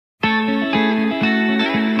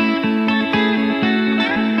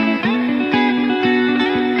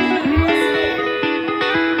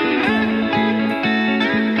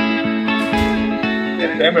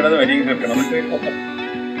എത്രയും പെട്ടെന്ന് വെഡിങ് തീർക്കണം.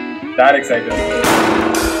 That excited.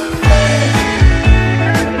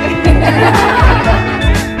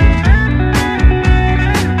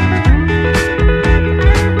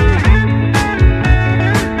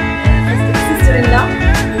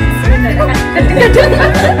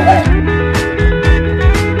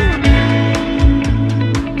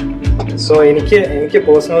 സോ എനിക്ക്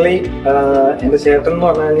പേഴ്സണലി എൻ്റെ ചേട്ടൻ എന്ന്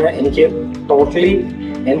പറഞ്ഞു കഴിഞ്ഞാൽ എനിക്ക് ടോട്ടലി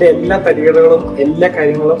എൻ്റെ എല്ലാ തരികടകളും എല്ലാ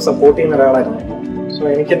കാര്യങ്ങളും സപ്പോർട്ട് ചെയ്യുന്ന ഒരാളായിരുന്നു. സോ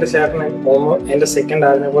എനിക്ക് എൻ്റെ ചേട്ടനെ എൻ്റെ സെക്കൻഡ്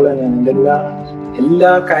ആളിനെ പോലെ തന്നെയാണ്. എൻ്റെ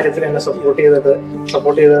എല്ലാ കാര്യത്തിലും എന്നെ സപ്പോർട്ട് ചെയ്തത്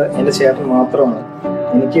എൻ്റെ ചേട്ടൻ മാത്രമാണ്.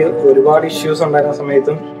 എനിക്ക് ഒരുപാട് ഇഷ്യൂസ് ഉണ്ടായിരുന്ന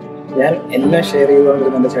സമയത്തും ഞാൻ എല്ലാം ഷെയർ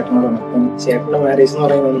ചെയ്തുകൊണ്ടിരുന്ന എൻ്റെ ചേട്ടനോടാണ്. അപ്പം ചേട്ടൻ്റെ മാരേജ് എന്ന്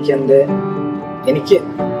പറയുമ്പോൾ എനിക്ക്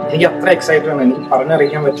അത്ര എക്സൈറ്റഡ് ആണ്. എനിക്ക്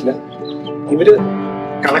പറഞ്ഞറിയിക്കാൻ പറ്റില്ല. ഇവര്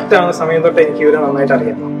കണക്ട് ആവുന്ന സമയം തൊട്ട് എനിക്ക് ഇവരെ നന്നായിട്ട്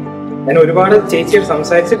അറിയാം. ഞാൻ ഒരുപാട് ചേച്ചിയായിട്ട്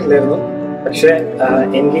സംസാരിച്ചിട്ടില്ലായിരുന്നു, പക്ഷെ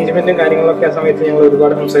എൻഗേജ്മെന്റും കാര്യങ്ങളൊക്കെ ആ സമയത്ത് ഞങ്ങൾ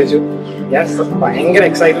ഒരുപാട് സംസാരിച്ചു. ഞാൻ ഭയങ്കര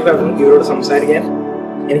എക്സൈറ്റഡ് ആയിരുന്നു ഇവരോട് സംസാരിക്കാൻ.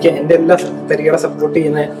 എനിക്ക് എൻ്റെ എല്ലാ തരികളെ സപ്പോർട്ട്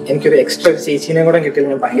ചെയ്യുന്ന എനിക്കൊരു എക്സ്ട്രാ ചേച്ചീനെ കൂടെ കിട്ടിയത്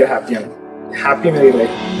ഞാൻ ഭയങ്കര ഹാപ്പിയാണ്. Happy married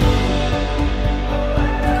life.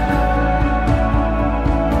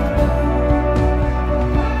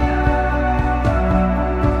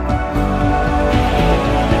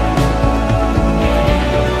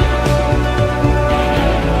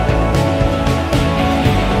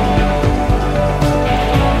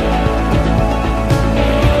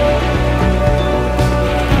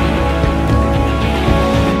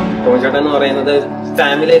 എന്ന് പറയുന്നത്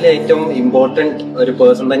ഫാമിലിയിലെ ഏറ്റവും ഇമ്പോർട്ടൻറ്റ് ഒരു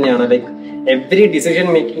പേഴ്സൺ തന്നെയാണ്. ലൈക്ക് എവറി ഡിസിഷൻ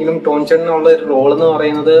മേക്കിങ്ങിലും ടോൺചേട്ടനുള്ള ഒരു റോൾ എന്ന്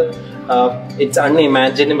പറയുന്നത് ഇറ്റ്സ്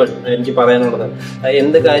അൺഇമാജിനബിൾ. എനിക്ക് പറയാനുള്ളത്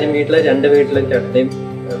എന്ത് കാര്യം രണ്ട് വീട്ടിലും ചേട്ടൻ്റെയും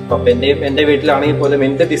പപ്പൻ്റെയും എൻ്റെ വീട്ടിലാണെങ്കിൽ പോലും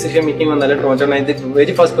എന്ത് ഡിസിഷൻ മേക്കിംഗ് വന്നാലും ടോൺചേട്ടൻ ഇത്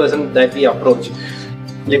very first person that we approach.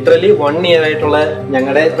 Literally 1 year ആയിട്ടുള്ള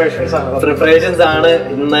ഞങ്ങളുടെ പ്രിപ്പറേഷൻസ് ആണ്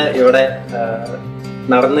ഇന്ന് ഇവിടെ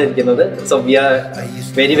നടന്നിരിക്കുന്നത്. So we are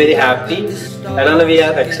very happy. അതുകൊണ്ട് V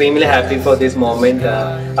R extremely happy for this moment.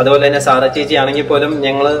 അതുപോലെ തന്നെ സാറ ചേച്ചി ആണെങ്കിൽ പോലും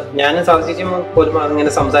ഞാനും സാറ ചേച്ചിയും പോലും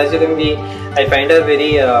അങ്ങനെ സംസാരിച്ചിട്ടും I find Har very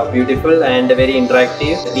beautiful and very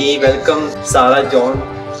interactive. V welcome Sara John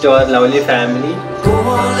to our lovely family.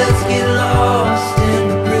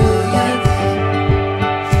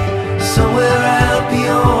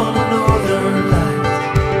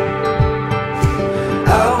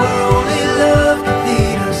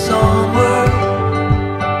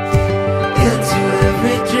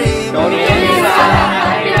 Tony and Sara,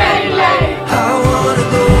 happy married life. I wanna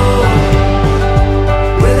go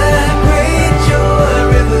where that great joy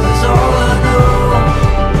river's all I know.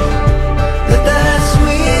 That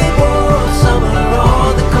sweet warm summer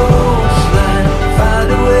on the coastline. Find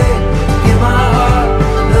a way to give my heart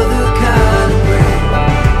another kind of break.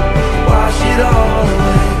 Wash it all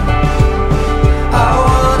away. I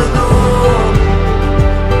wanna go.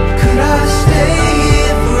 Could I stay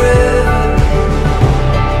here forever?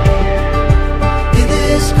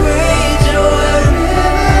 Great joy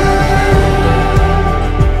river,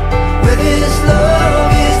 where this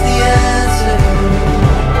love is the answer.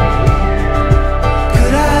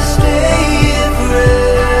 Could I stay here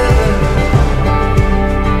forever?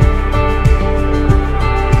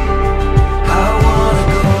 I wanna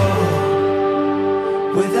go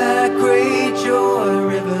where that great joy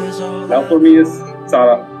river's all. Love for me is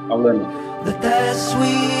Sara. Let that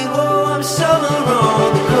sweet warm summer on.